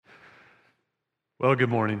Well, good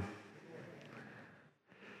morning.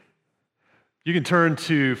 You can turn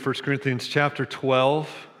to 1 Corinthians chapter 12.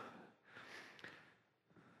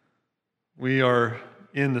 We are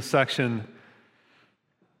in the section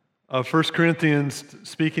of 1 Corinthians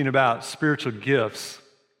speaking about spiritual gifts.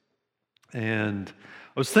 And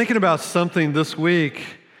I was thinking about something this week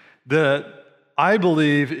that I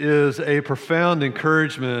believe is a profound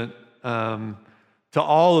encouragement to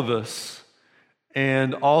all of us,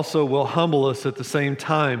 and also will humble us at the same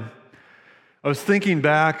time. I was thinking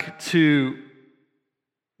back to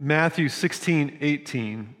Matthew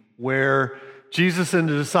 16:18, where Jesus and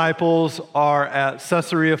the disciples are at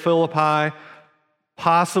Caesarea Philippi,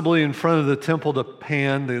 possibly in front of the temple to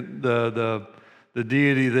Pan, the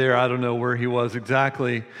deity there. I don't know where he was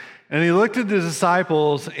exactly. And he looked at the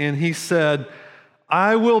disciples and he said,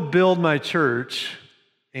 "I will build my church,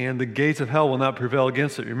 and the gates of hell will not prevail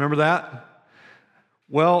against it." Remember that?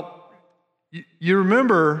 Well, you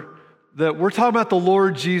remember that we're talking about the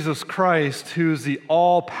Lord Jesus Christ, who is the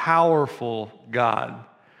all-powerful God.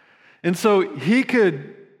 And so he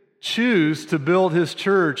could choose to build his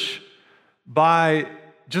church by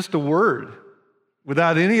just a word,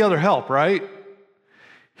 without any other help, right?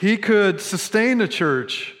 He could sustain the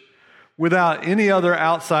church without any other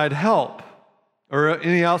outside help or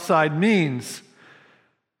any outside means.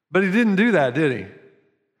 But he didn't do that, did he?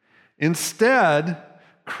 Instead,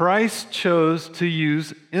 Christ chose to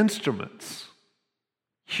use instruments,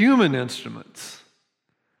 human instruments,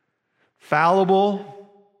 fallible,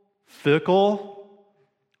 fickle,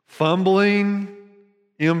 fumbling,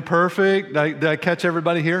 imperfect. Did I catch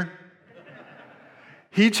everybody here?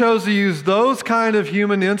 He chose to use those kind of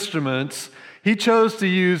human instruments. He chose to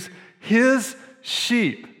use his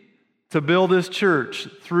sheep to build his church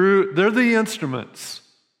they're the instruments.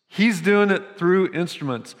 He's doing it through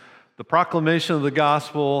instruments. The proclamation of the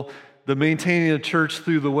gospel, the maintaining of church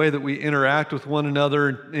through the way that we interact with one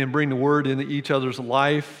another and bring the word into each other's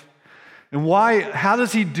life. And how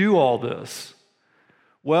does he do all this?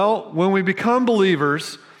 Well, when we become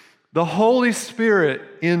believers, the Holy Spirit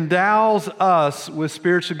endows us with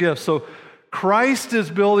spiritual gifts. So Christ is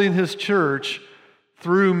building his church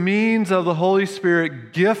through means of the Holy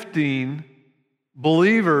Spirit gifting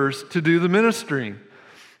believers to do the ministry.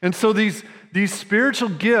 And so these spiritual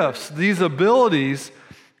gifts, these abilities,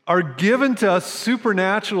 are given to us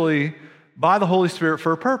supernaturally by the Holy Spirit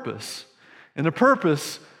for a purpose. And the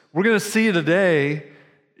purpose, we're going to see today,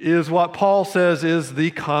 is what Paul says is the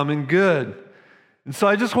common good. And so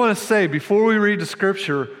I just want to say, before we read the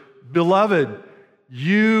scripture, beloved,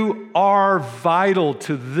 you are vital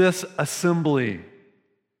to this assembly.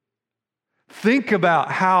 Think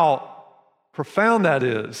about how profound that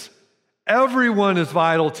is. Everyone is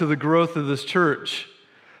vital to the growth of this church.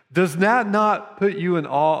 Does that not put you in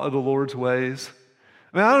awe of the Lord's ways?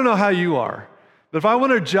 I mean, I don't know how you are, but if I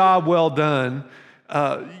want a job well done,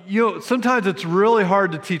 sometimes it's really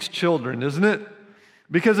hard to teach children, isn't it?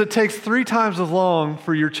 Because it takes 3 times as long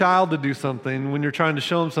for your child to do something when you're trying to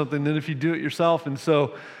show them something than if you do it yourself. And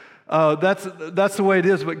so that's the way it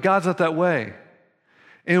is, but God's not that way.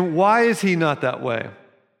 And why is he not that way?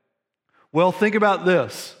 Well, think about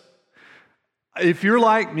this. If you're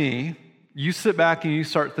like me, you sit back and you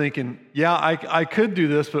start thinking, yeah, I could do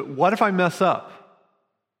this, but what if I mess up?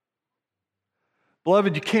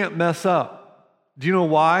 Beloved, you can't mess up. Do you know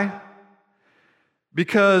why?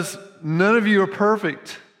 Because none of you are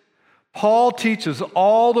perfect. Paul teaches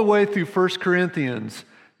all the way through 1 Corinthians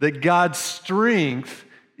that God's strength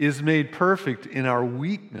is made perfect in our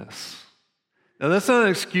weakness. Now, that's not an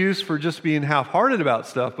excuse for just being half-hearted about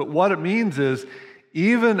stuff, but what it means is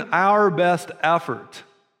even our best effort,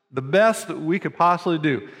 the best that we could possibly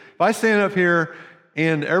do. If I stand up here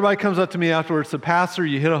and everybody comes up to me afterwards, the pastor,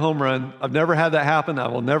 you hit a home run. I've never had that happen. I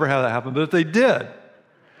will never have that happen. But if they did,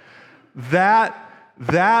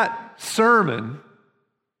 that sermon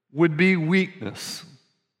would be weakness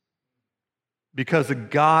because of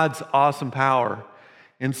God's awesome power.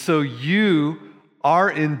 And so you are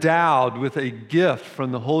endowed with a gift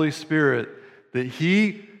from the Holy Spirit that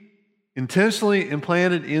he intentionally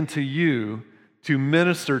implanted into you to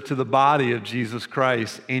minister to the body of Jesus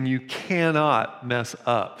Christ, and you cannot mess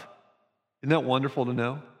up. Isn't that wonderful to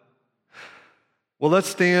know? Well, let's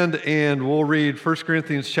stand and we'll read 1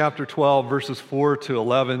 Corinthians chapter 12, verses 4 to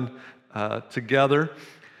 11 together.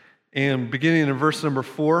 And beginning in verse number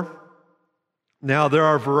 4, "Now there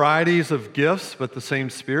are varieties of gifts, but the same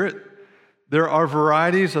Spirit. There are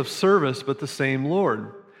varieties of service, but the same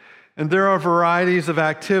Lord. And there are varieties of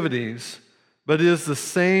activities, but it is the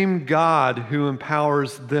same God who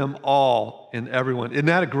empowers them all and everyone." Isn't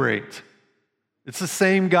that great? It's the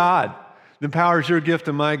same God. then power is your gift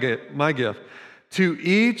and my gift. To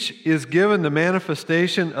each is given the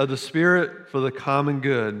manifestation of the Spirit for the common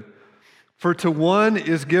good. For to one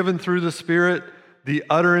is given through the Spirit the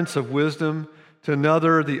utterance of wisdom, to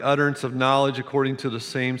another the utterance of knowledge according to the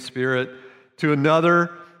same Spirit, to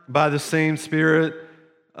another by the same Spirit,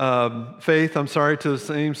 faith, to the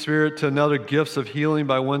same Spirit, to another gifts of healing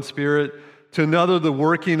by one Spirit, to another the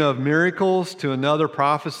working of miracles, to another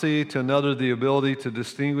prophecy, to another the ability to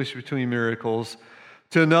distinguish between miracles,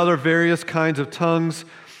 to another various kinds of tongues,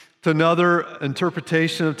 to another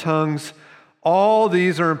interpretation of tongues. All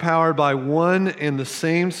these are empowered by one and the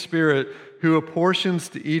same Spirit, who apportions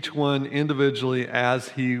to each one individually as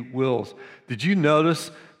he wills. Did you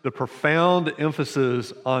notice the profound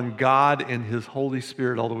emphasis on God and his Holy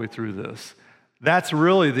Spirit all the way through this? That's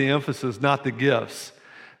really the emphasis, not the gifts.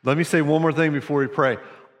 Let me say one more thing before we pray.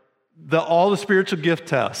 All the spiritual gift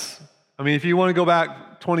tests. I mean, if you want to go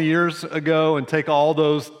back 20 years ago and take all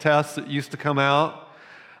those tests that used to come out,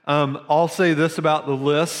 I'll say this about the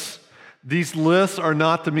lists. These lists are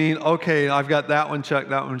not to mean, okay, I've got that one checked,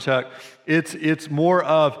 that one checked. It's more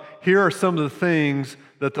of, here are some of the things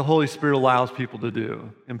that the Holy Spirit allows people to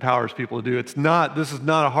do, empowers people to do. This is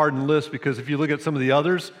not a hardened list, because if you look at some of the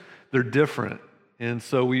others, they're different. And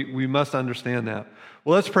so we must understand that.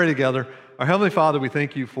 Well, let's pray together. Our Heavenly Father, we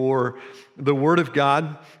thank you for the Word of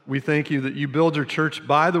God. We thank you that you build your church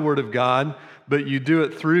by the Word of God, but you do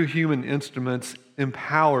it through human instruments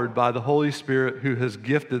empowered by the Holy Spirit who has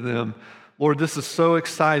gifted them. Lord, this is so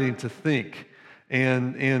exciting to think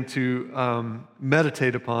and to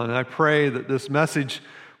meditate upon. And I pray that this message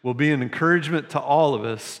will be an encouragement to all of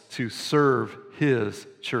us to serve his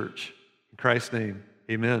church. In Christ's name,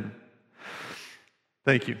 amen.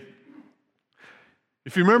 Thank you.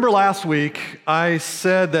 If you remember last week, I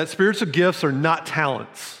said that spiritual gifts are not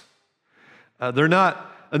talents. They're not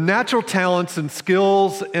natural talents, and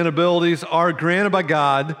skills and abilities are granted by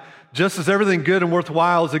God, just as everything good and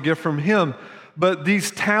worthwhile is a gift from him. But these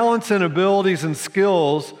talents and abilities and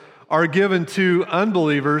skills are given to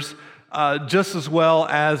unbelievers just as well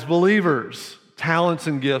as believers. Talents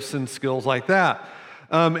and gifts and skills like that.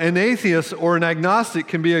 An atheist or an agnostic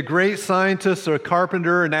can be a great scientist or a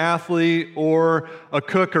carpenter, an athlete or a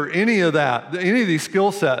cook or any of these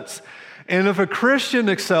skill sets. And if a Christian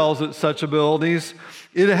excels at such abilities,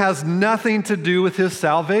 it has nothing to do with his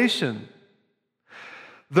salvation.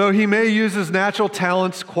 Though he may use his natural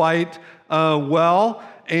talents quite well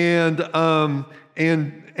and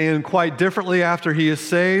quite differently after he is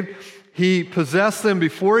saved, he possessed them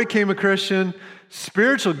before he became a Christian.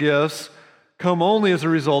 Spiritual gifts come only as a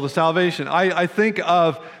result of salvation. I think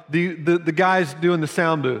of the guys doing the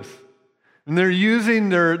sound booth, and they're using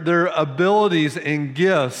their abilities and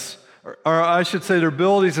gifts, or I should say their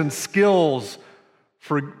abilities and skills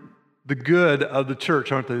for the good of the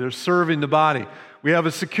church, aren't they? They're serving the body. We have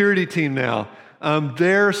a security team now.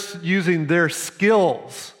 They're using their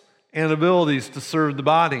skills and abilities to serve the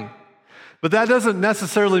body. But that doesn't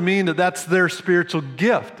necessarily mean that that's their spiritual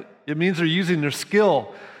gift. It means they're using their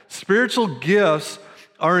skill. Spiritual gifts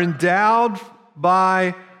are endowed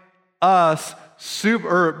by us,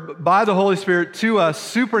 by the Holy Spirit to us,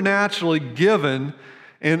 supernaturally given,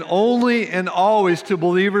 and only and always to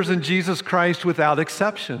believers in Jesus Christ without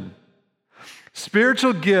exception.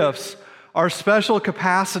 Spiritual gifts are special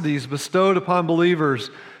capacities bestowed upon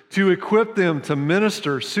believers to equip them to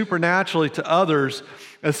minister supernaturally to others,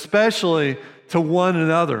 especially to one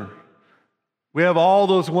another. We have all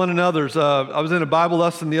those one another's. I was in a Bible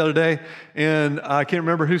lesson the other day, and I can't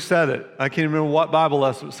remember who said it. I can't remember what Bible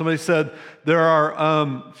lesson, but somebody said there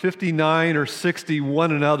are 59 or 60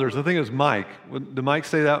 one another's. I think it was Mike. Did Mike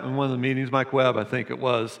say that in one of the meetings? Mike Webb, I think it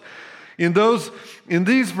was. In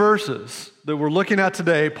these verses that we're looking at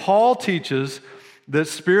today, Paul teaches that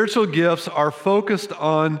spiritual gifts are focused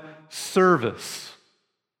on service.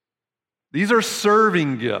 These are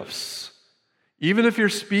serving gifts. Even if you're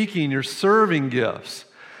speaking, you're serving gifts.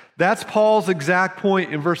 That's Paul's exact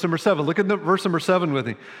point in verse number 7. Look at verse number 7 with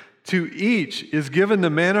me. To each is given the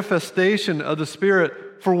manifestation of the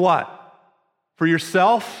Spirit for what? For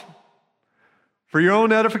yourself? For your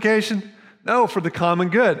own edification? No, for the common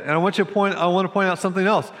good. And I want to point out something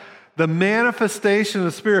else. The manifestation of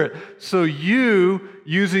the Spirit. So you,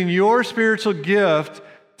 using your spiritual gift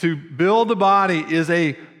to build the body, is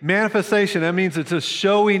a manifestation. That means it's a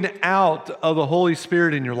showing out of the Holy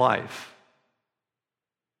Spirit in your life.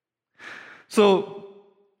 So,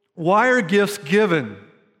 why are gifts given?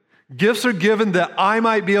 Gifts are given that I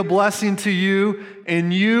might be a blessing to you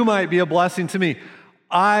and you might be a blessing to me.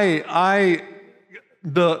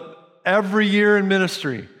 Every year in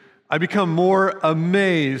ministry, I become more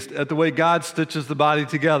amazed at the way God stitches the body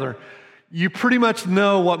together. You pretty much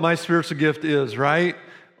know what my spiritual gift is, right?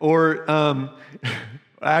 Or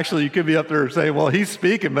actually, you could be up there saying, well, he's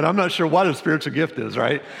speaking, but I'm not sure what his spiritual gift is,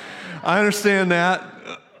 right? I understand that.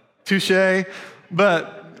 Touche.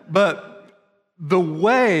 But the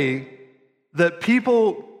way that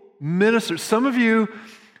people minister, some of you,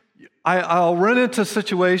 I'll run into a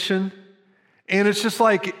situation, and it's just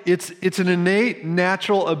like it's an innate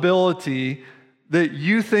natural ability that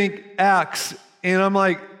you think X, and I'm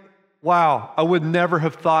like, wow, I would never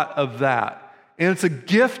have thought of that. And it's a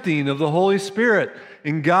gifting of the Holy Spirit,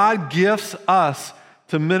 and God gifts us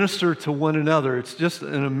to minister to one another. It's just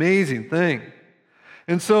an amazing thing.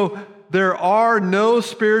 And so there are no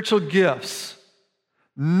spiritual gifts,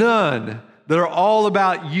 none, that are all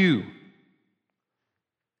about you,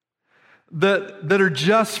 that are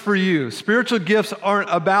just for you. Spiritual gifts aren't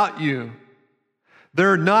about you.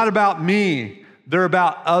 They're not about me. They're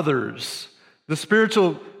about others.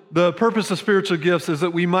 The purpose of spiritual gifts is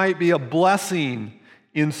that we might be a blessing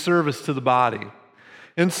in service to the body.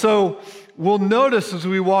 And so we'll notice as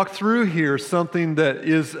we walk through here something that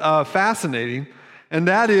is fascinating, and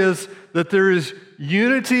that is that there is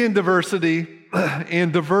unity in diversity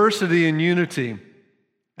and diversity in unity.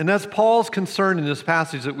 And that's Paul's concern in this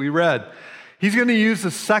passage that we read. He's going to use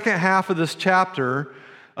the second half of this chapter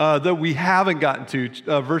that we haven't gotten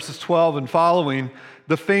to, verses 12 and following,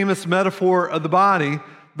 the famous metaphor of the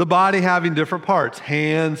body having different parts,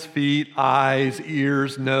 hands, feet, eyes,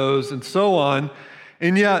 ears, nose, and so on.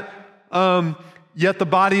 And yet the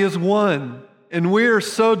body is one. And we are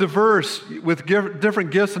so diverse with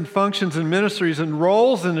different gifts and functions and ministries and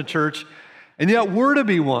roles in the church, and yet we're to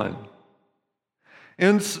be one.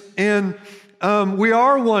 And we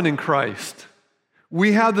are one in Christ.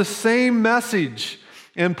 We have the same message.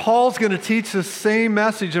 And Paul's going to teach the same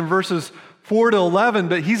message in verses 4 to 11,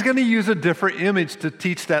 but he's going to use a different image to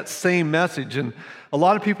teach that same message. And a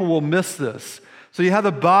lot of people will miss this. So you have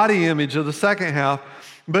the body image of the second half,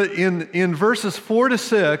 but in verses 4 to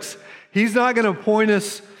 6, he's not going to point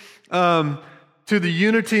us to the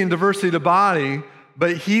unity and diversity of the body,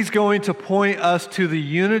 but he's going to point us to the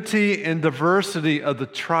unity and diversity of the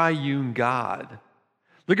triune God.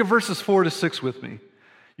 Look at verses 4 to 6 with me.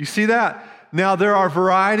 You see that? Now there are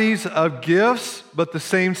varieties of gifts, but the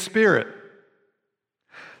same Spirit.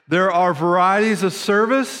 There are varieties of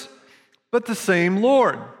service, but the same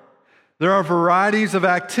Lord. There are varieties of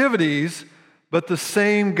activities, but the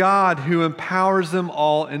same God who empowers them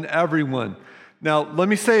all and everyone. Now, let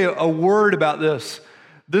me say a word about this.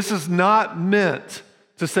 This is not meant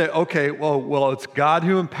to say, okay, well, it's God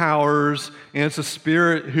who empowers, and it's the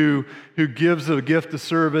Spirit who gives a gift of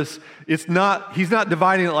service. He's not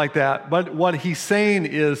dividing it like that, but what he's saying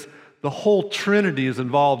is the whole Trinity is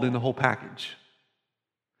involved in the whole package.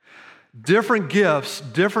 Different gifts,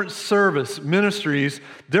 different service, ministries,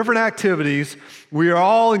 different activities we are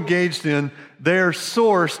all engaged in, they are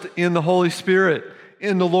sourced in the Holy Spirit,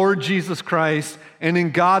 in the Lord Jesus Christ, and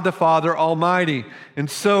in God the Father Almighty. And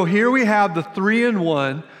so here we have the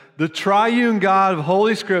three-in-one, the triune God of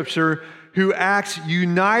Holy Scripture, who acts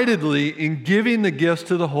unitedly in giving the gifts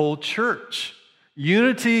to the whole church.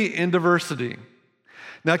 Unity and diversity.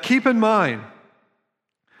 Now keep in mind,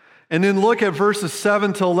 and then look at verses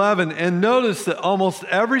 7 to 11, and notice that almost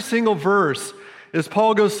every single verse, as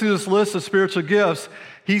Paul goes through this list of spiritual gifts,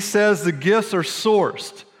 he says the gifts are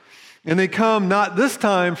sourced. And they come not this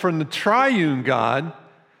time from the triune God,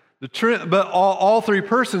 but all three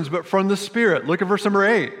persons, but from the Spirit. Look at verse number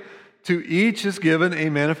 8. To each is given a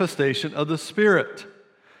manifestation of the Spirit.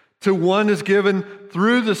 To one is given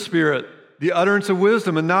through the Spirit the utterance of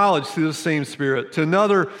wisdom and knowledge through the same Spirit. To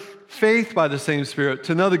another, faith by the same Spirit.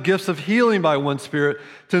 To another, gifts of healing by one Spirit.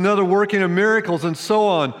 To another, working of miracles, and so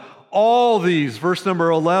on. All these, verse number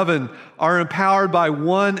 11, are empowered by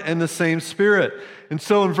one and the same Spirit. And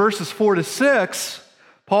so in verses 4 to 6,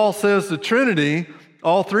 Paul says the Trinity,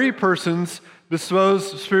 all three persons,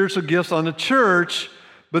 bestows spiritual gifts on the church,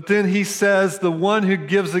 but then he says the one who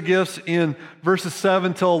gives the gifts in verses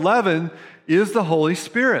 7 to 11 is the Holy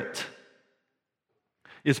Spirit.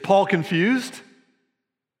 Is Paul confused?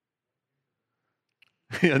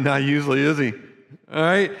 Yeah, not usually, is he? All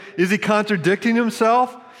right. Is he contradicting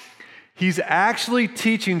himself? He's actually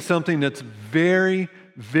teaching something that's very,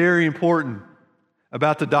 very important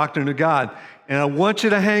about the doctrine of God. And I want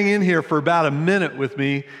you to hang in here for about a minute with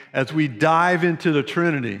me as we dive into the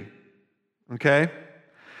Trinity. Okay?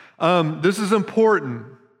 This is important.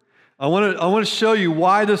 I want to show you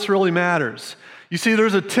why this really matters. You see,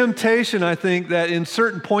 there's a temptation, I think, that in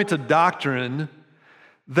certain points of doctrine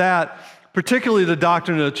that particularly the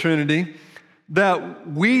doctrine of the Trinity, that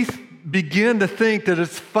we begin to think that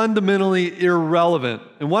it's fundamentally irrelevant.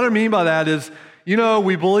 And what I mean by that is,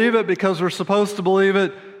 we believe it because we're supposed to believe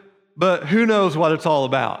it, but who knows what it's all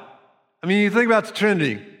about? I mean, you think about the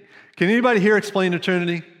Trinity. Can anybody here explain the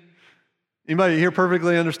Trinity? Anybody here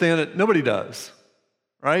perfectly understand it? Nobody does,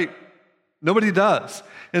 right? Nobody does.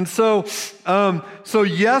 And so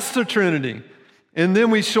yes, the Trinity. And then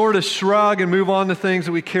we sort of shrug and move on to things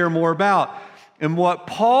that we care more about. And what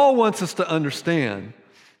Paul wants us to understand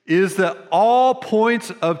is that all points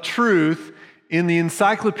of truth in the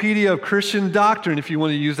Encyclopedia of Christian Doctrine, if you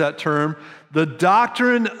want to use that term, the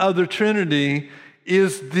doctrine of the Trinity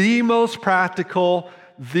is the most practical,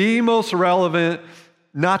 the most relevant,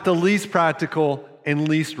 not the least practical and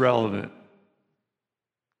least relevant.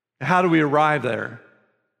 How do we arrive there?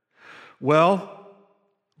 Well,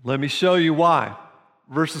 let me show you why.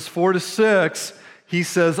 Verses 4 to 6, he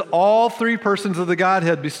says, all three persons of the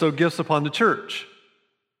Godhead bestow gifts upon the church.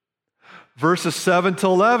 Verses 7 to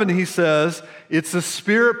 11, he says, it's the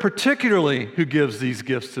Spirit particularly who gives these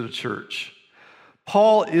gifts to the church.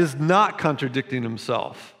 Paul is not contradicting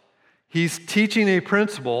himself. He's teaching a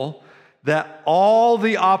principle that all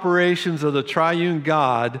the operations of the triune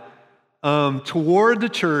God toward the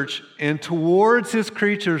church and towards his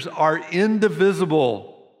creatures are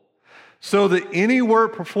indivisible, so that any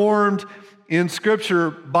work performed in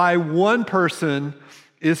Scripture by one person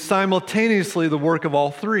is simultaneously the work of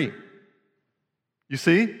all three. You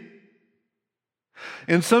see?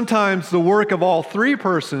 And sometimes the work of all three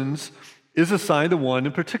persons is assigned to one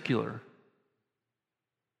in particular.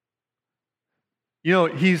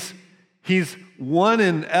 He's one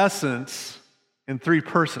in essence in three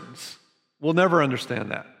persons. We'll never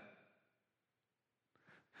understand that.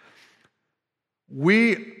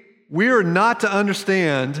 We are not to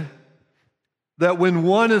understand that when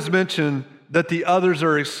one is mentioned, that the others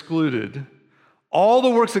are excluded. All the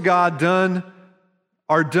works of God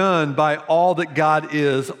are done by all that God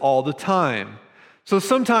is all the time. So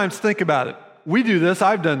sometimes think about it. We do this,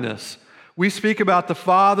 I've done this. We speak about the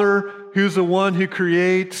Father, who's the one who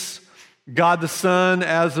creates, God the Son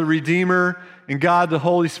as the Redeemer, and God the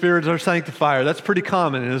Holy Spirit as our sanctifier. That's pretty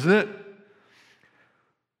common, isn't it?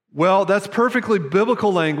 Well, that's perfectly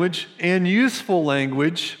biblical language and useful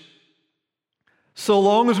language, so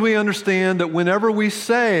long as we understand that whenever we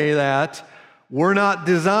say that, we're not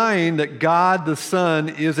denying that God the Son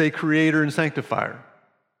is a creator and sanctifier,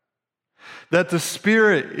 that the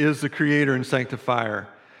Spirit is the creator and sanctifier,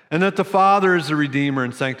 and that the Father is the Redeemer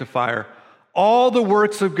and sanctifier. All the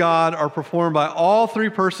works of God are performed by all three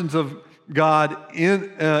persons of God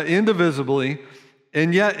indivisibly,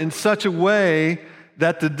 and yet in such a way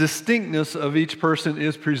that the distinctness of each person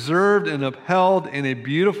is preserved and upheld in a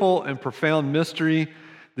beautiful and profound mystery,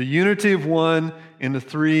 the unity of one in the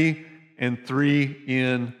three and three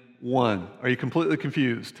in one. Are you completely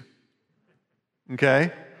confused?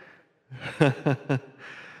 Okay?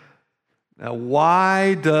 Now,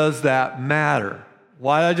 why does that matter?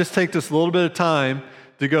 Why did I just take this a little bit of time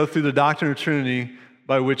to go through the doctrine of Trinity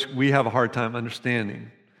by which we have a hard time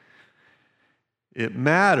understanding? It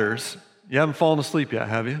matters. You haven't fallen asleep yet,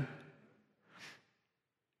 have you?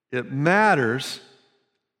 It matters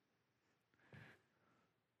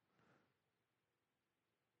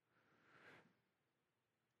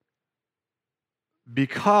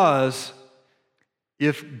because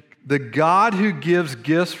if the God who gives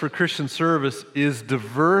gifts for Christian service is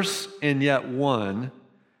diverse and yet one,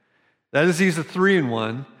 that is, he's a three in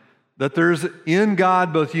one, that there's in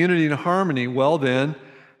God both unity and harmony, well then,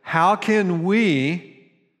 how can we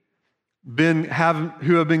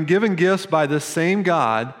who have been given gifts by this same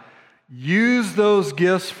God use those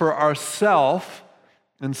gifts for ourself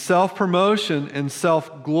and self-promotion and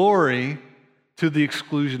self-glory to the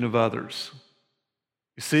exclusion of others?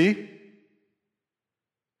 You see?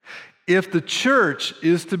 If the church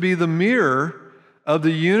is to be the mirror of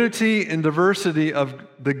the unity and diversity of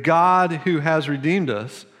the God who has redeemed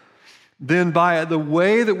us, then by the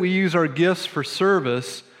way that we use our gifts for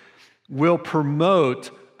service, we'll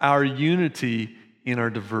promote our unity in our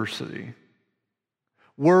diversity.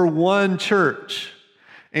 We're one church.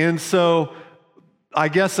 And so I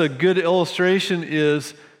guess a good illustration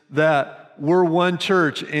is that we're one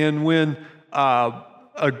church, and when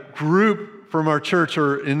a group from our church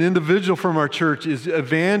or an individual from our church is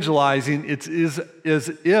evangelizing, it's as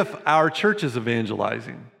if our church is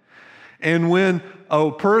evangelizing. And when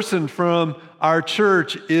a person from our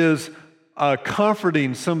church is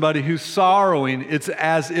comforting somebody who's sorrowing, it's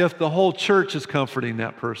as if the whole church is comforting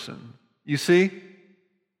that person. You see?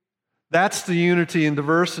 That's the unity and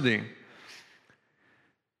diversity.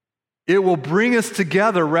 It will bring us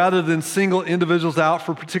together rather than single individuals out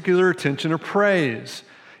for particular attention or praise.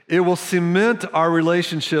 It will cement our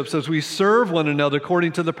relationships as we serve one another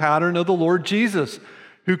according to the pattern of the Lord Jesus,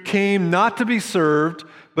 who came not to be served,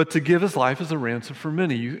 but to give his life as a ransom for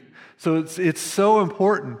many. So it's so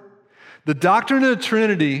important. The doctrine of the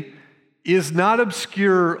Trinity is not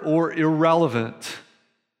obscure or irrelevant,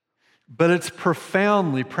 but it's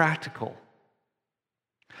profoundly practical.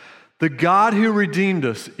 The God who redeemed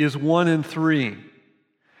us is one in three.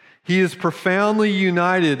 He is profoundly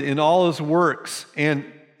united in all his works, and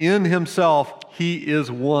in himself he is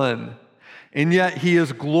one. And yet he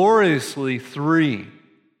is gloriously three.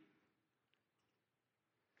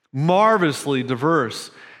 Marvelously diverse.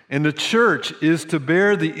 And the church is to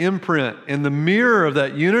bear the imprint and the mirror of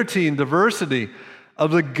that unity and diversity of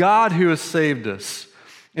the God who has saved us.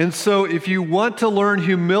 And so if you want to learn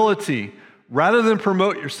humility rather than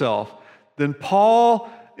promote yourself, then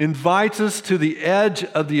Paul invites us to the edge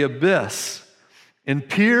of the abyss and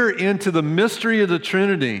peer into the mystery of the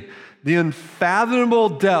Trinity, the unfathomable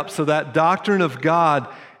depths of that doctrine of God,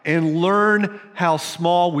 and learn how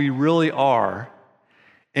small we really are.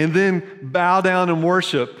 And then bow down and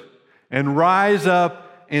worship and rise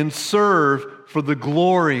up and serve for the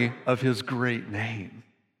glory of his great name.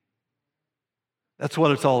 That's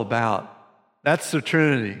what it's all about. That's the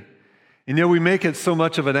Trinity. And yet we make it so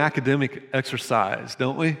much of an academic exercise,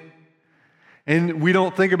 don't we? And we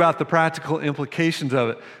don't think about the practical implications of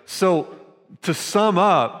it. So to sum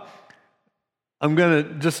up, I'm going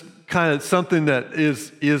to just kind of something that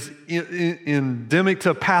is endemic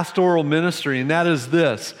to pastoral ministry, and that is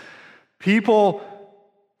this. People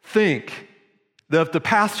think that if the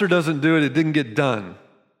pastor doesn't do it, it didn't get done.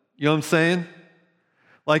 You know what I'm saying?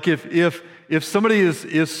 Like if somebody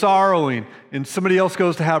is sorrowing and somebody else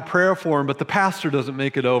goes to have prayer for them, but the pastor doesn't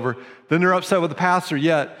make it over, then they're upset with the pastor.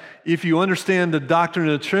 Yet, if you understand the doctrine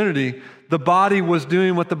of the Trinity, the body was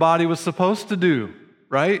doing what the body was supposed to do,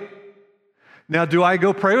 right? Now, do I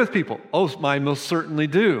go pray with people? Oh, I most certainly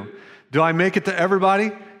do. Do I make it to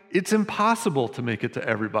everybody? It's impossible to make it to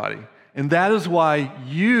everybody. And that is why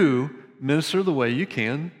you minister the way you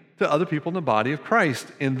can to other people in the body of Christ.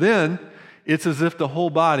 And then it's as if the whole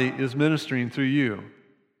body is ministering through you.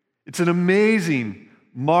 It's an amazing,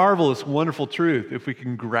 marvelous, wonderful truth if we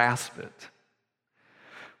can grasp it.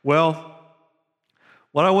 Well,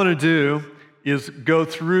 what I want to do is go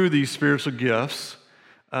through these spiritual gifts.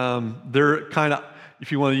 They're kind of,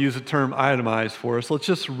 if you want to use the term, itemized for us. Let's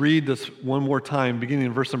just read this one more time, beginning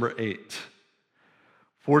in verse number 8.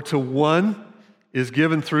 For to one is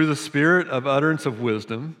given through the Spirit of utterance of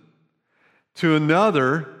wisdom, to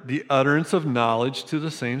another the utterance of knowledge to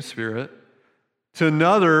the same Spirit, to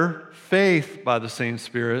another faith by the same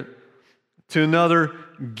Spirit, to another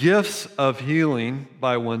gifts of healing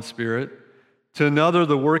by one Spirit, to another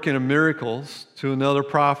the working of miracles, to another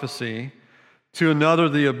prophecy, to another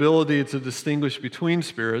the ability to distinguish between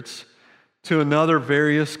spirits, to another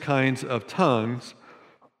various kinds of tongues,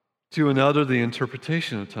 to another the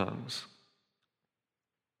interpretation of tongues.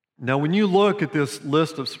 Now, when you look at this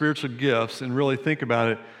list of spiritual gifts and really think about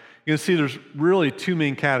it, you can see there's really two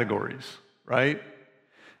main categories, right?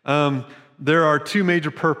 There are two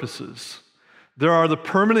major purposes. There are the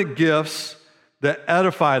permanent gifts that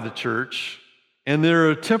edify the church, and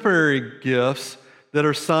there are temporary gifts that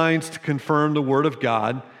are signs to confirm the Word of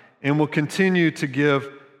God and will continue to give,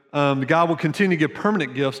 God will continue to give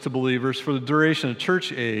permanent gifts to believers for the duration of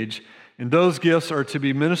church age, and those gifts are to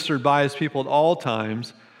be ministered by His people at all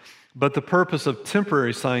times. But the purpose of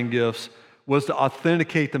temporary sign gifts was to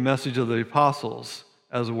authenticate the message of the apostles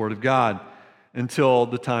as the Word of God until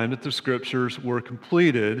the time that the Scriptures were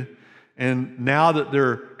completed. And now that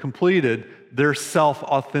they're completed, they're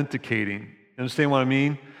self-authenticating. Understand what I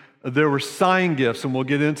mean? There were sign gifts, and we'll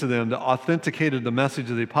get into them, that authenticated the message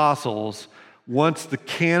of the apostles. Once the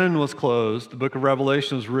canon was closed, the book of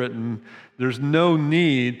Revelation was written, there's no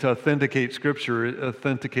need to authenticate Scripture. It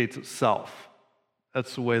authenticates itself.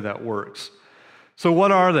 That's the way that works. So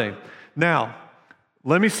what are they? Now,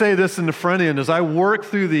 let me say this in the front end. As I work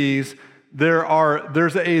through these,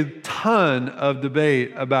 there's a ton of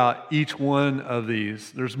debate about each one of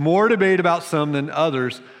these. There's more debate about some than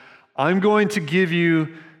others. I'm going to give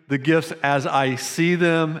you the gifts as I see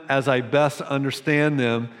them, as I best understand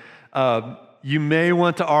them. You may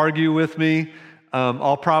want to argue with me.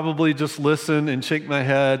 I'll probably just listen and shake my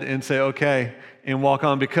head and say, okay, and walk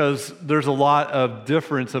on, because there's a lot of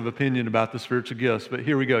difference of opinion about the spiritual gifts. But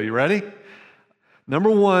here we go. You ready? Number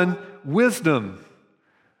one, wisdom.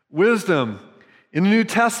 Wisdom. In the New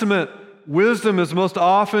Testament, wisdom is most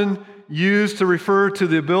often used to refer to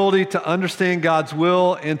the ability to understand God's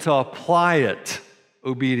will and to apply it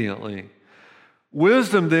obediently.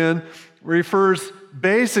 Wisdom then refers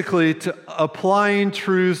basically to applying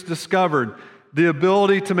truths discovered, the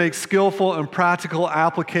ability to make skillful and practical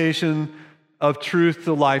application of truth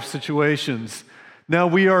to life situations. Now,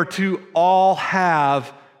 we are to all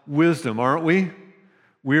have wisdom, aren't we?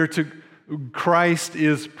 Christ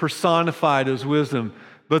is personified as wisdom,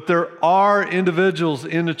 but there are individuals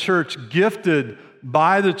in the church gifted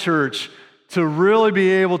by the church to really be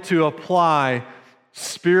able to apply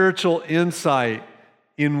spiritual insight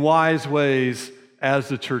in wise ways as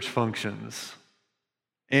the church functions.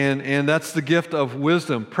 And that's the gift of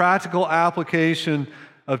wisdom, practical application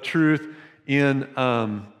of truth in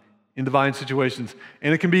divine situations.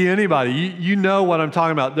 And it can be anybody. You know what I'm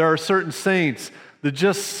talking about. There are certain saints that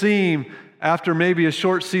just seem, after maybe a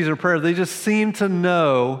short season of prayer, they just seem to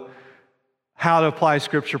know how to apply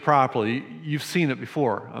Scripture properly. You've seen it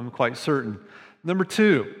before, I'm quite certain. Number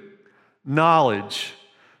 2, knowledge.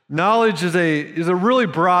 Knowledge is a really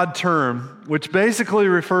broad term, which basically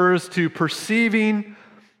refers to perceiving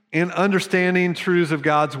and understanding truths of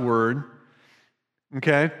God's Word.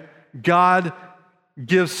 Okay? God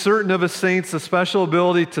gives certain of His saints a special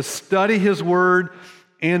ability to study His Word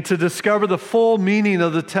and to discover the full meaning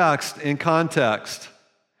of the text in context,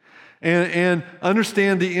 and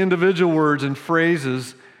understand the individual words and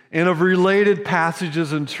phrases and of related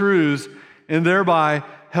passages and truths, and thereby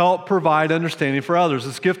help provide understanding for others.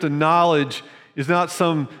 This gift of knowledge is not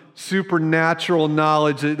some supernatural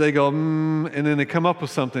knowledge that they go, and then they come up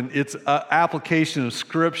with something. It's an application of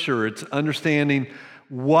Scripture. It's understanding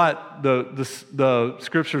what the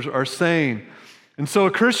Scriptures are saying. And so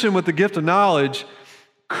a Christian with the gift of knowledge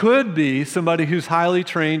could be somebody who's highly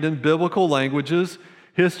trained in biblical languages,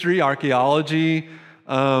 history, archaeology,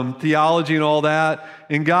 theology, and all that.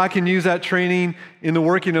 And God can use that training in the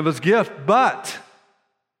working of His gift. But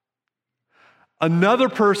another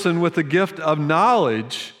person with the gift of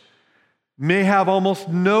knowledge may have almost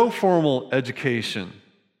no formal education.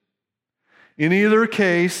 In either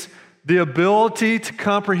case, the ability to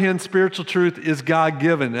comprehend spiritual truth is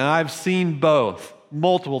God-given. And I've seen both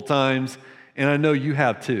multiple times, and I know you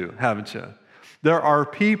have too, haven't you? There are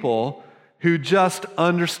people who just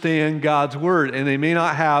understand God's Word, and they may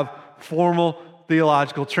not have formal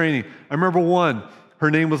theological training. I remember one, her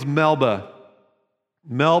name was Melba.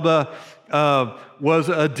 Melba was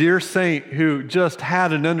a dear saint who just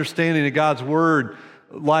had an understanding of God's Word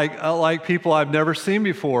like people I've never seen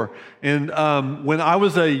before. And when I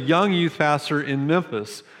was a young youth pastor in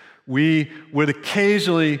Memphis, we would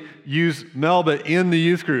occasionally use Melba in the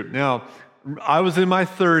youth group. Now, I was in my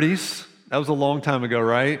 30s. That was a long time ago,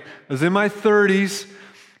 right? I was in my 30s,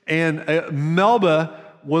 and Melba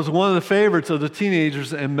was one of the favorites of the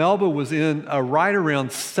teenagers, and Melba was in right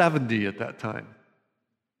around 70 at that time.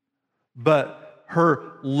 But her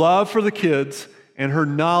love for the kids and her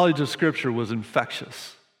knowledge of Scripture was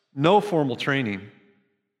infectious. No formal training.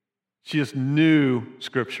 She just knew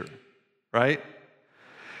Scripture, right?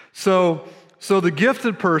 So the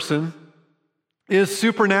gifted person is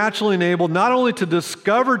supernaturally enabled not only to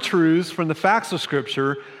discover truths from the facts of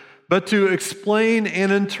Scripture, but to explain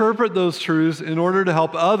and interpret those truths in order to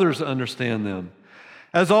help others understand them.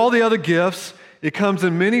 As all the other gifts, it comes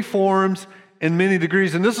in many forms and many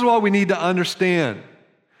degrees, and this is what we need to understand.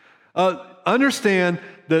 Understand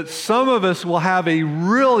that some of us will have a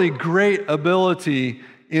really great ability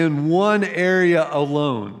in one area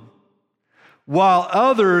alone, while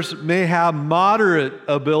others may have moderate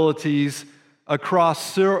abilities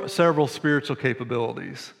across several spiritual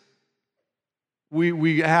capabilities.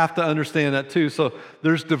 We have to understand that too. So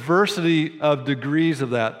there's diversity of degrees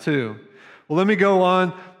of that too. Well, let me go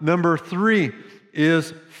on. Number 3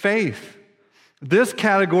 is faith. This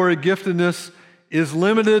category of giftedness is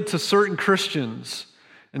limited to certain Christians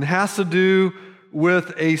and has to do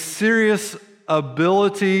with a serious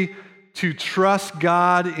ability to trust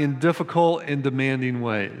God in difficult and demanding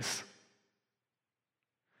ways.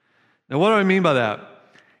 Now, what do I mean by that?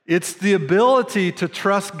 It's the ability to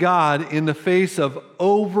trust God in the face of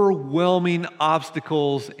overwhelming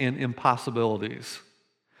obstacles and impossibilities.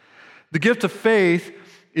 The gift of faith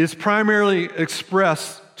is primarily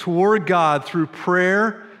expressed toward God through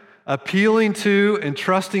prayer, appealing to and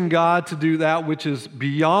trusting God to do that which is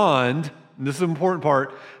beyond, and this is the important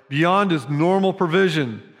part, beyond His normal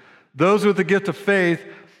provision. Those with the gift of faith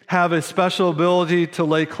have a special ability to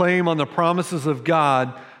lay claim on the promises of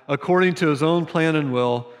God according to His own plan and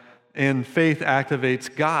will, and faith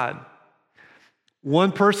activates God.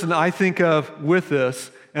 One person I think of with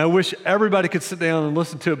this, and I wish everybody could sit down and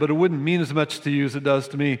listen to it, but it wouldn't mean as much to you as it does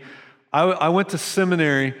to me. I went to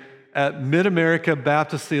seminary at Mid-America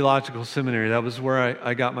Baptist Theological Seminary. That was where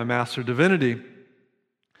I got my Master of Divinity.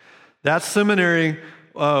 That seminary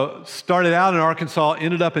started out in Arkansas,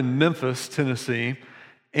 ended up in Memphis, Tennessee,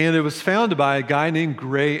 and it was founded by a guy named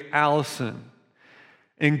Gray Allison.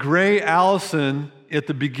 And Gray Allison, at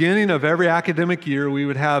the beginning of every academic year, we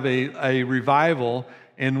would have a revival,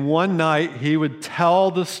 and one night he would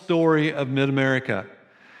tell the story of Mid-America.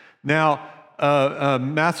 Now,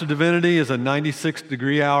 Master of Divinity is a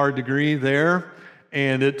 96-degree-hour degree there,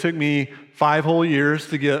 and it took me 5 whole years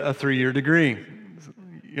to get a 3-year degree.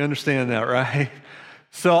 You understand that, right?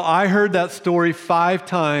 So I heard that story 5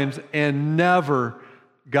 times and never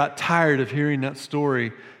got tired of hearing that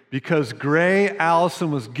story because Gray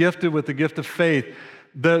Allison was gifted with the gift of faith.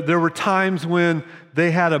 There were times when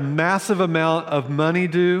they had a massive amount of money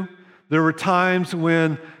due. There were times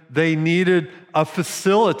when they needed a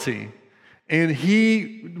facility. And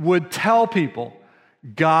he would tell people,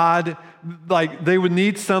 God, like they would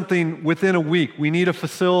need something within a week. We need a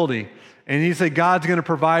facility. And he'd say, God's going to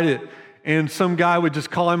provide it. And some guy would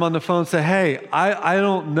just call him on the phone and say, hey, I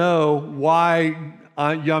don't know why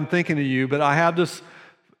I'm thinking of you, but I have this,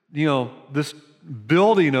 this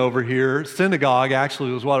building over here, synagogue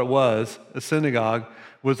actually was what it was. A synagogue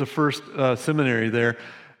was the first seminary there.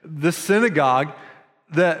 This synagogue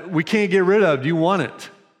that we can't get rid of, do you want it?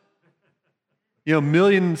 $1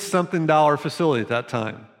 million-something facility at that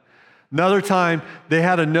time. Another time, they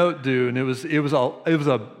had a note due, and it was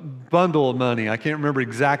a bundle of money. I can't remember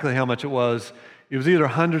exactly how much it was. It was either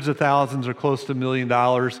hundreds of thousands or close to $1 million.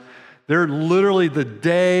 They're literally the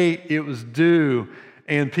day it was due,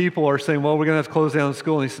 and people are saying, well, we're going to have to close down the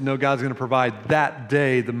school. And he said, no, God's going to provide. That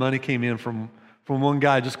day, the money came in from one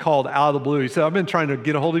guy, just called out of the blue. He said, I've been trying to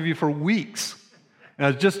get a hold of you for weeks, and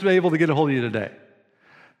I was just able to get a hold of you today.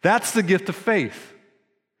 That's the gift of faith.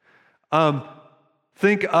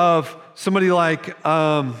 Think of somebody like,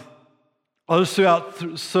 I'll just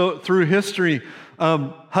through history,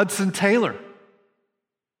 Hudson Taylor.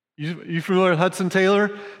 You familiar with Hudson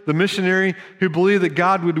Taylor? The missionary who believed that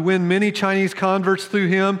God would win many Chinese converts through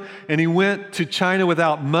him, and he went to China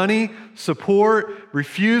without money, support,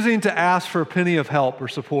 refusing to ask for a penny of help or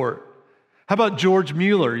support. How about George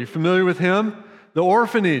Mueller? You familiar with him? The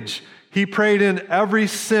orphanage. He prayed in every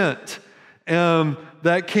cent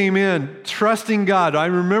that came in, trusting God. I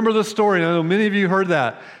remember the story, and I know many of you heard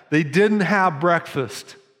that. They didn't have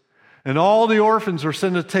breakfast, and all the orphans were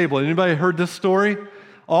sitting at the table. Anybody heard this story?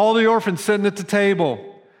 All the orphans sitting at the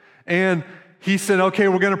table, and he said, okay,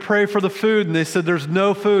 we're going to pray for the food, and they said, there's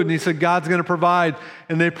no food, and he said, God's going to provide,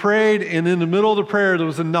 and they prayed, and in the middle of the prayer, there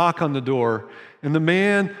was a knock on the door, and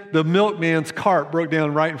the milkman's cart broke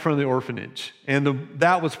down right in front of the orphanage, and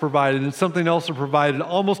that was provided, and something else was provided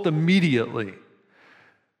almost immediately.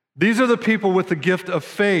 These are the people with the gift of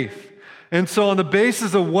faith. And so on the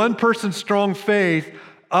basis of one person's strong faith,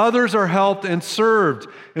 others are helped and served.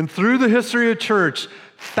 And through the history of church,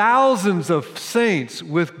 thousands of saints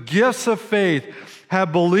with gifts of faith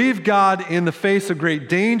have believed God in the face of great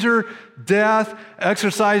danger, death,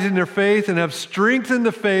 exercising their faith, and have strengthened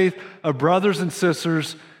the faith of brothers and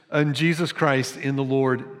sisters in Jesus Christ in the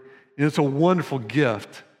Lord. And it's a wonderful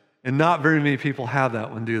gift. And not very many people have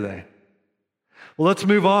that one, do they? Well, let's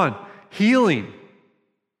move on. Healing.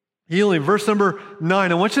 Healing. Verse number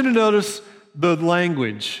 9. I want you to notice the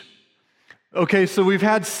language. Okay, so we've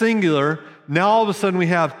had singular. Now all of a sudden we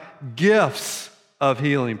have gifts of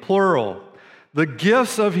healing, plural. The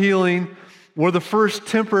gifts of healing were the first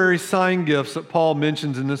temporary sign gifts that Paul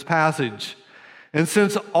mentions in this passage. And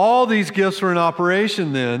since all these gifts were in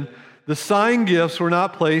operation then, the sign gifts were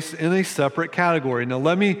not placed in a separate category. Now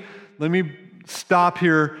let me stop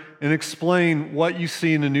here and explain what you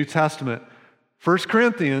see in the New Testament. 1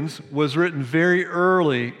 Corinthians was written very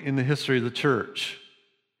early in the history of the church.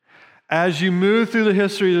 As you move through the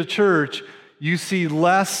history of the church, you see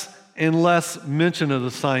less and less mention of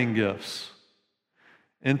the sign gifts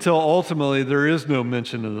until ultimately there is no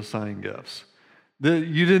mention of the sign gifts.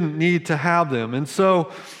 You didn't need to have them. And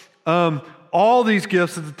so all these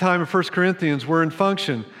gifts at the time of 1 Corinthians were in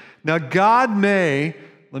function. Now God may,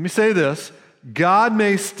 let me say this, God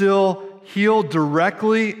may still heal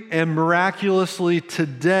directly and miraculously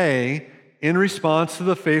today in response to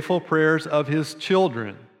the faithful prayers of his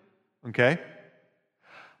children. Okay?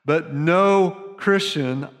 But no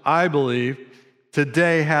Christian, I believe,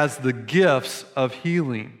 today has the gifts of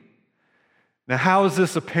healing. Now, how is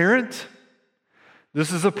this apparent?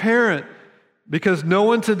 This is apparent because no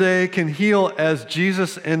one today can heal as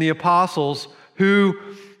Jesus and the apostles who,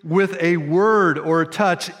 with a word or a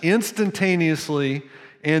touch, instantaneously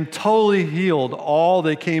and totally healed all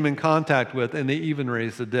they came in contact with, and they even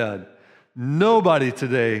raised the dead. Nobody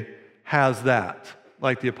today has that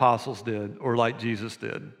like the apostles did or like Jesus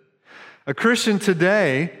did. A Christian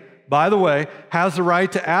today, by the way, has the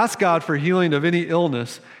right to ask God for healing of any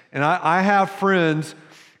illness, and I have friends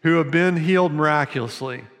who have been healed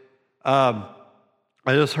miraculously. I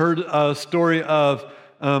just heard a story of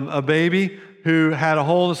a baby who had a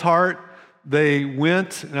hole in his heart. They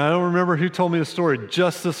went, and I don't remember who told me the story,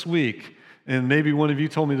 just this week, and maybe one of you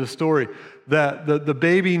told me the story, that the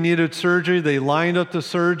baby needed surgery. They lined up the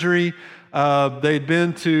surgery. They'd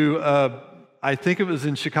been to, I think it was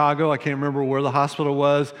in Chicago, I can't remember where the hospital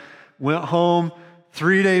was, went home.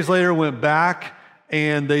 3 days later, went back,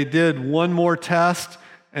 and they did one more test,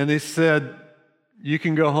 and they said, you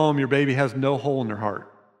can go home, your baby has no hole in their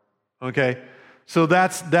heart. Okay? So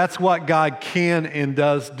that's what God can and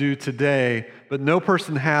does do today, but no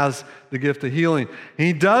person has the gift of healing. And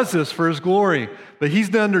he does this for his glory, but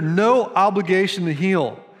he's under no obligation to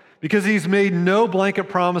heal because he's made no blanket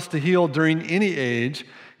promise to heal during any age.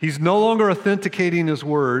 He's no longer authenticating his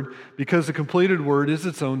word because the completed word is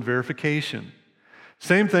its own verification.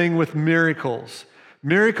 Same thing with miracles.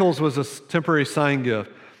 Miracles was a temporary sign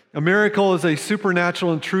gift. A miracle is a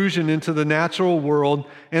supernatural intrusion into the natural world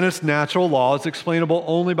and its natural laws, explainable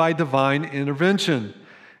only by divine intervention.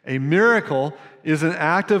 A miracle is an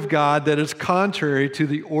act of God that is contrary to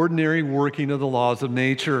the ordinary working of the laws of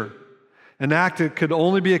nature. An act that could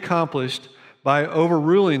only be accomplished by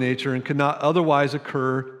overruling nature and could not otherwise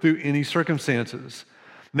occur through any circumstances.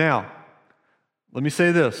 Now, let me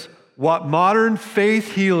say this. What modern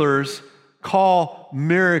faith healers call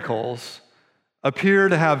miracles appear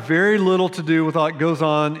to have very little to do with what goes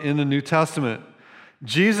on in the New Testament.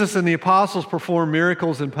 Jesus and the apostles performed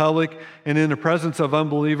miracles in public and in the presence of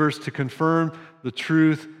unbelievers to confirm the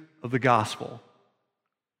truth of the gospel.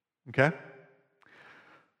 Okay?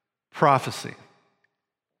 Prophecy.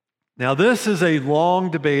 Now, this is a long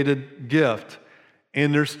debated gift,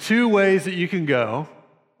 and there's two ways that you can go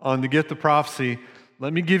on the gift of prophecy.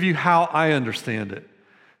 Let me give you how I understand it.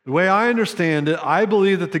 The way I understand it, I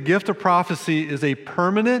believe that the gift of prophecy is a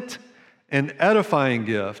permanent and edifying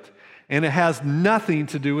gift, and it has nothing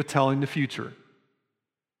to do with telling the future.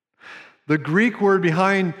 The Greek word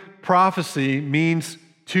behind prophecy means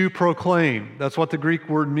to proclaim. That's what the Greek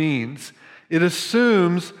word means. It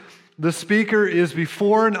assumes the speaker is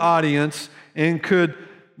before an audience and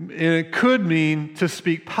it could mean to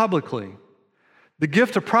speak publicly. The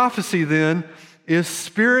gift of prophecy, then, is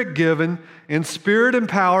spirit-given and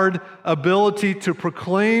spirit-empowered ability to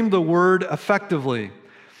proclaim the word effectively.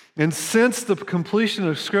 And since the completion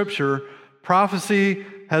of Scripture, prophecy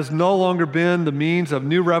has no longer been the means of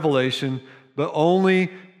new revelation, but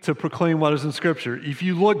only to proclaim what is in Scripture. If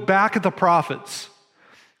you look back at the prophets,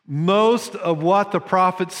 most of what the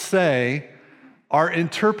prophets say are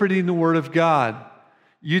interpreting the Word of God.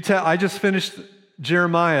 I just finished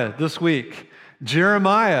Jeremiah this week.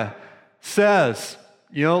 Jeremiah says,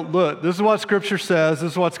 look, this is what Scripture says,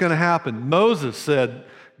 this is what's going to happen. Moses said,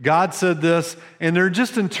 God said this, and they're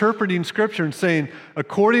just interpreting Scripture and saying,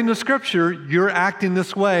 according to Scripture, you're acting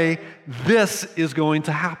this way, this is going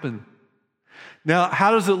to happen. Now,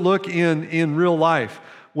 how does it look in real life?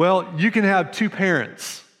 Well, you can have two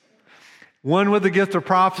parents, one with the gift of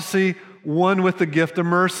prophecy, one with the gift of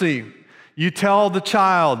mercy. You tell the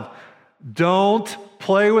child, don't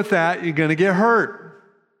play with that, you're going to get hurt.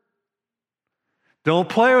 Don't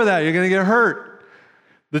play with that, you're going to get hurt.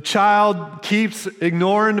 The child keeps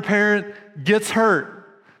ignoring the parent, gets hurt.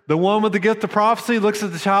 The one with the gift of prophecy looks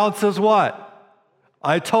at the child and says what?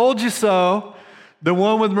 I told you so. The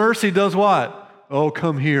one with mercy does what? Oh,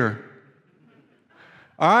 come here.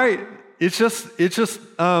 All right, it's just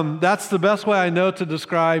that's the best way I know to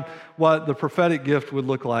describe what the prophetic gift would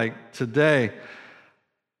look like today.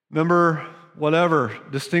 Number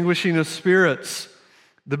distinguishing of spirits.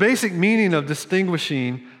 The basic meaning of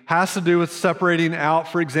distinguishing has to do with separating out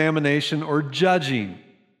for examination or judging.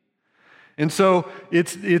 And so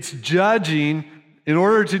it's judging in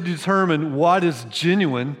order to determine what is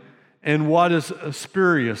genuine and what is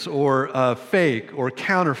spurious or fake or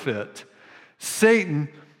counterfeit. Satan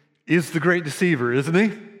is the great deceiver, isn't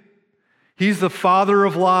he? He's the father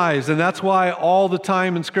of lies, and that's why all the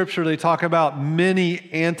time in Scripture they talk about many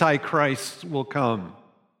antichrists will come,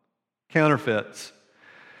 counterfeits.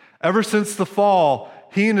 Ever since the fall,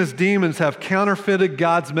 he and his demons have counterfeited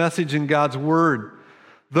God's message and God's word.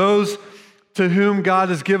 Those to whom God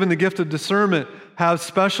has given the gift of discernment have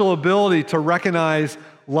special ability to recognize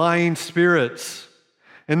lying spirits.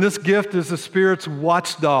 And this gift is the Spirit's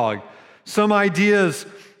watchdog. Some ideas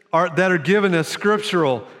that are given as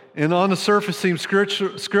scriptural and on the surface seem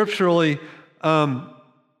scripturally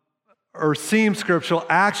or seem scriptural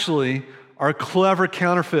actually are clever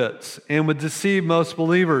counterfeits and would deceive most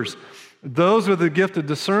believers. Those with the gift of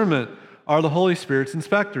discernment are the Holy Spirit's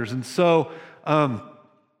inspectors. And so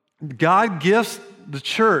God gifts the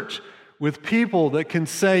church with people that can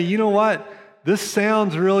say, you know what, this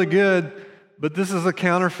sounds really good, but this is a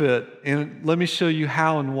counterfeit, and let me show you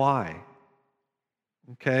how and why.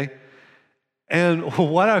 Okay? And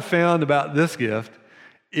what I found about this gift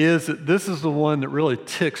is that this is the one that really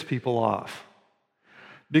ticks people off.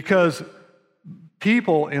 Because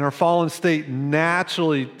people in our fallen state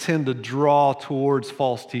naturally tend to draw towards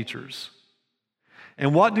false teachers.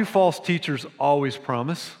 And what do false teachers always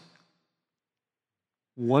promise?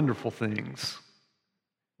 Wonderful things.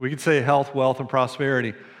 We could say health, wealth, and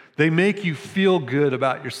prosperity. They make you feel good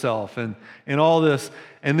about yourself and all this.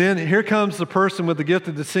 And then here comes the person with the gift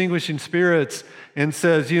of distinguishing spirits and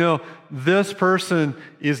says, you know, this person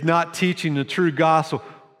is not teaching the true gospel.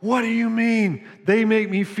 What do you mean? They make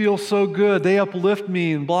me feel so good. They uplift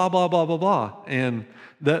me and blah, blah, blah, blah, blah. And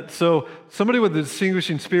so somebody with the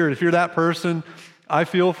distinguishing spirit, if you're that person, I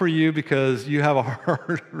feel for you because you have a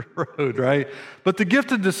hard road, right? But the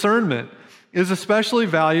gift of discernment is especially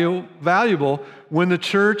valuable when the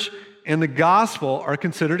church and the gospel are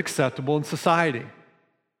considered acceptable in society.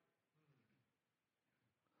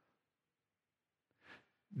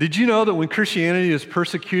 Did you know that when Christianity is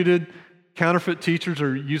persecuted, counterfeit teachers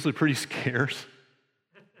are usually pretty scarce?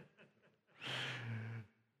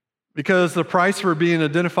 Because the price for being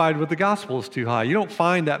identified with the gospel is too high. You don't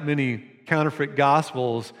find that many counterfeit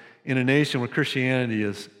gospels in a nation where Christianity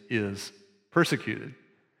is persecuted.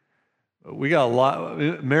 We got a lot.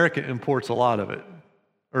 America imports a lot of it,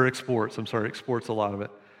 or exports a lot of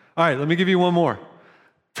it. All right, let me give you one more.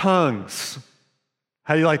 Tongues.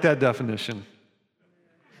 How do you like that definition?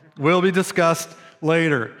 Will be discussed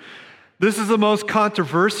later. This is the most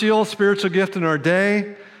controversial spiritual gift in our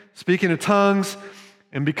day, speaking of tongues,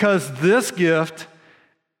 and because this gift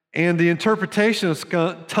and the interpretation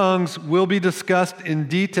of tongues will be discussed in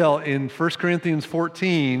detail in 1 Corinthians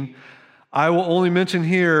 14, I will only mention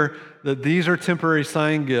here that these are temporary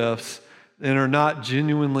sign gifts and are not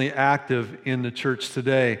genuinely active in the church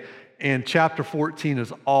today. And chapter 14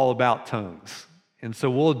 is all about tongues. And so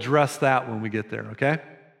we'll address that when we get there, okay?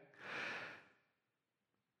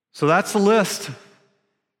 So that's the list.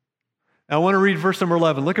 I want to read verse number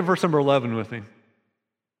 11. Look at verse number 11 with me.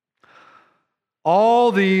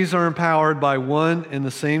 All these are empowered by one and the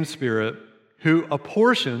same Spirit, who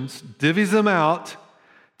apportions, divvies them out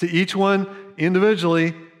to each one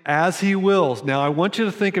individually as he wills. Now, I want you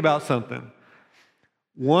to think about something.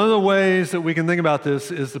 One of the ways that we can think about this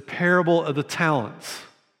is the parable of the talents.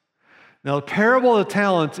 Now, the parable of the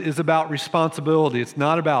talents is about responsibility. It's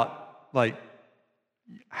not about, like,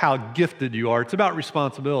 how gifted you are. It's about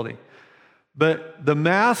responsibility. But the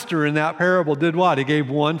master in that parable did what? He gave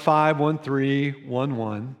 1 5, 1 3, 1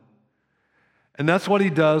 1. And that's what he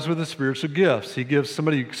does with the spiritual gifts. He gives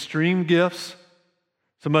somebody extreme gifts,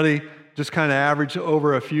 somebody just kind of average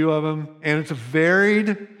over a few of them, and it's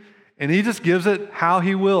varied, and he just gives it how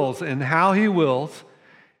he wills. And how he wills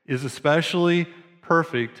is especially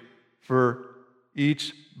perfect for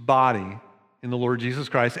each body in the Lord Jesus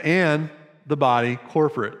Christ and the body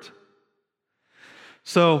corporate.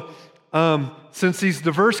 So, since these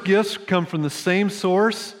diverse gifts come from the same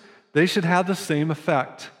source, they should have the same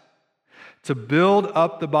effect: to build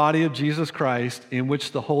up the body of Jesus Christ in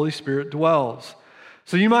which the Holy Spirit dwells.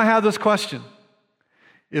 So you might have this question: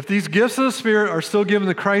 if these gifts of the Spirit are still given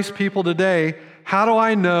to Christ's people today, how do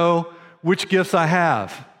I know which gifts I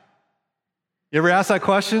have? You ever ask that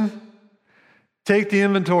question? Take the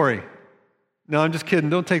inventory. No, I'm just kidding.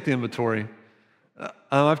 Don't take the inventory.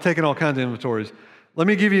 I've taken all kinds of inventories. Let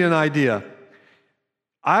me give you an idea.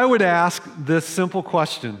 I would ask this simple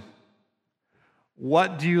question: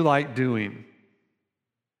 what do you like doing?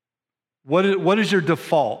 What is your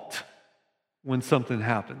default when something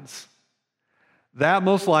happens? That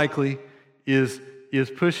most likely is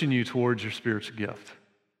pushing you towards your spiritual gift.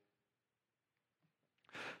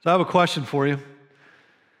 So I have a question for you.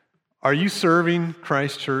 Are you serving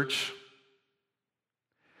Christ Church?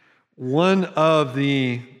 One of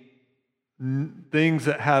the things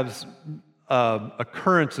that has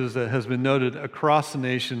occurrences that has been noted across the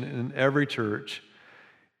nation in every church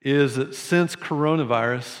is that since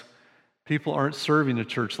coronavirus, people aren't serving the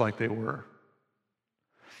church like they were.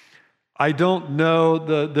 I don't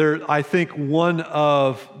know, I think one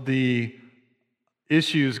of the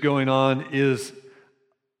issues going on is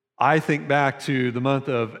I think back to the month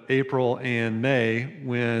of April and May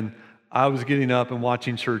when I was getting up and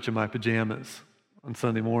watching church in my pajamas on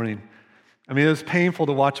Sunday morning. I mean, it was painful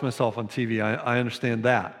to watch myself on TV. I understand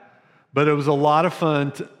that. But it was a lot of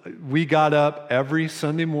fun. We got up every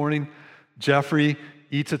Sunday morning. Jeffrey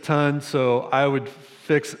eats a ton, so I would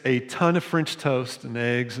fix a ton of French toast and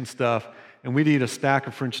eggs and stuff, and we'd eat a stack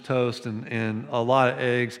of French toast and a lot of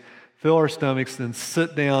eggs, fill our stomachs, then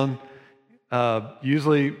sit down.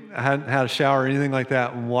 Usually I hadn't had a shower or anything like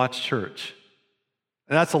that, and watch church.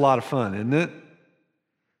 And that's a lot of fun, isn't it?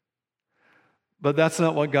 But that's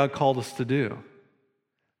not what God called us to do.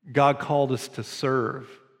 God called us to serve.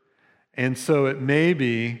 And so it may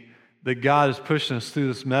be that God is pushing us through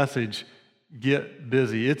this message, get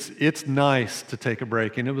busy. It's nice to take a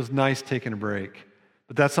break, and it was nice taking a break.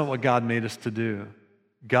 But that's not what God made us to do.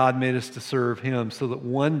 God made us to serve Him so that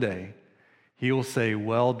one day He will say,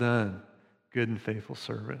 well done, good and faithful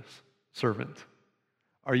servant.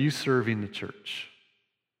 Are you serving the church?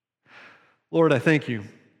 Lord, I thank you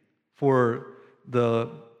for the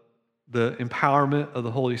empowerment of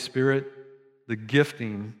the Holy Spirit, the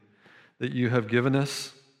gifting that you have given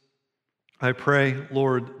us. I pray,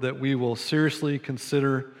 Lord, that we will seriously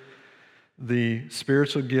consider the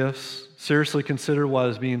spiritual gifts, seriously consider what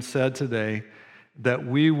is being said today, that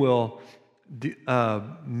we will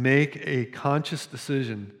make a conscious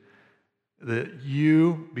decision that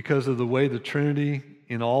you, because of the way the Trinity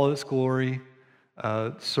in all its glory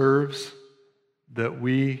serves, that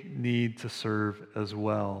we need to serve as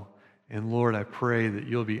well. And Lord, I pray that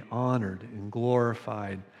you'll be honored and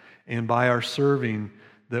glorified, and by our serving,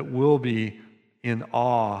 that we'll be in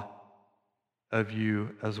awe of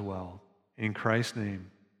you as well. In Christ's name,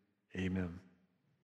 amen.